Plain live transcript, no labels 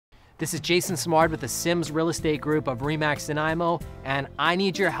This is Jason Simard with the Sims Real Estate Group of RE/MAX Nanaimo, and I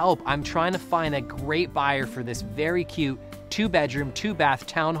need your help. I'm trying to find a great buyer for this very cute 2-bedroom, 2-bath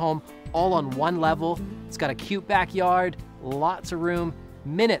townhome, all on one level. It's got a cute backyard, lots of room,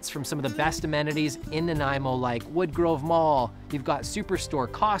 minutes from some of the best amenities in Nanaimo like Woodgrove Mall. You've got Superstore,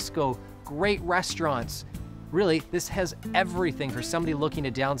 Costco, great restaurants. Really, this has everything for somebody looking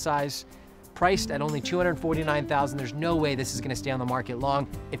to downsize. Priced at only $249,000. There's no way this is gonna stay on the market long.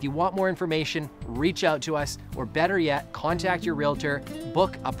 If you want more information, reach out to us, or better yet, contact your realtor,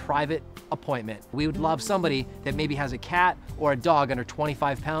 book a private appointment. We would love somebody that maybe has a cat or a dog under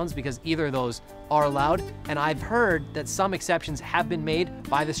 25 pounds, because either of those are allowed. And I've heard that some exceptions have been made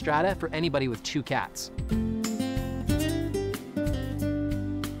by the strata for anybody with 2 cats.